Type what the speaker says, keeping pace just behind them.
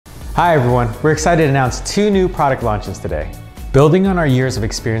Hi everyone, we're excited to announce 2 new product launches today. Building on our years of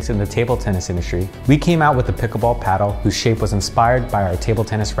experience in the table tennis industry, we came out with the Pickleball paddle whose shape was inspired by our table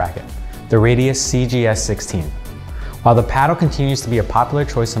tennis racket, the Radius CGS16. While the paddle continues to be a popular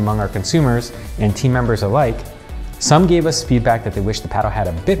choice among our consumers and team members alike, some gave us feedback that they wish the paddle had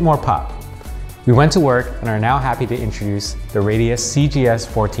a bit more pop. We went to work and are now happy to introduce the Radius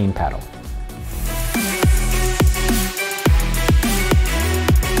CGS14 paddle.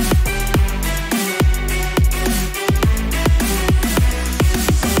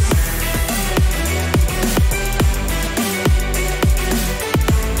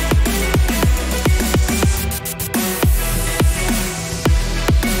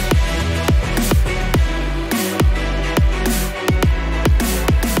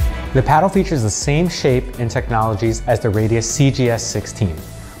 The paddle features the same shape and technologies as the Radius CGS16,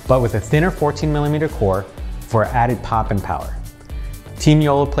 but with a thinner 14mm core for added pop and power. Team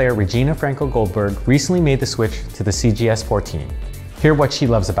JOOLA player Regina Franco-Goldberg recently made the switch to the CGS14. Hear what she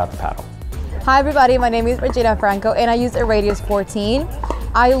loves about the paddle. Hi everybody, my name is Regina Franco and I use the Radius 14.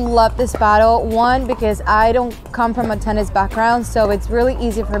 I love this paddle, one, because I don't come from a tennis background, so it's really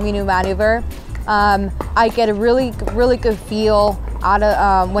easy for me to maneuver. I get a really good feel out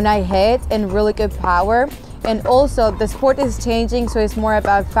of when I hit and really good power. And also the sport is changing, so it's more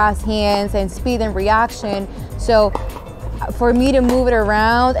about fast hands and speed and reaction. So for me to move it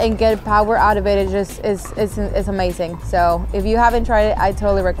around and get power out of it, it just is amazing. So if you haven't tried it, I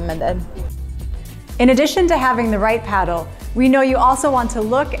totally recommend it. In addition to having the right paddle, we know you also want to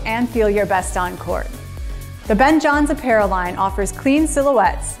look and feel your best on court. The Ben Johns apparel line offers clean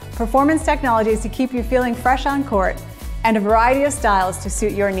silhouettes, performance technologies to keep you feeling fresh on court, and a variety of styles to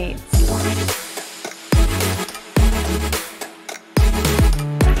suit your needs.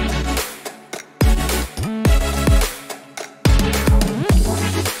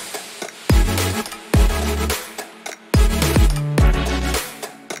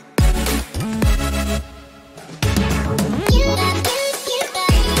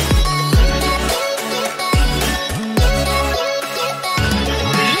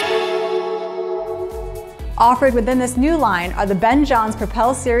 Offered within this new line are the Ben Johns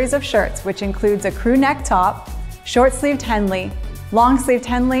Propel series of shirts, which includes a crew neck top, short-sleeved Henley, long-sleeved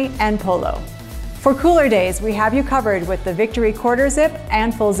Henley, and polo. For cooler days, we have you covered with the Victory quarter zip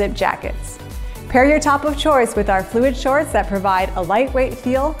and full zip jackets. Pair your top of choice with our fluid shorts that provide a lightweight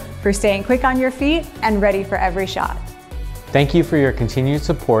feel for staying quick on your feet and ready for every shot. Thank you for your continued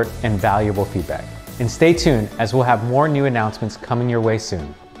support and valuable feedback. And stay tuned as we'll have more new announcements coming your way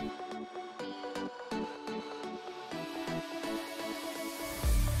soon.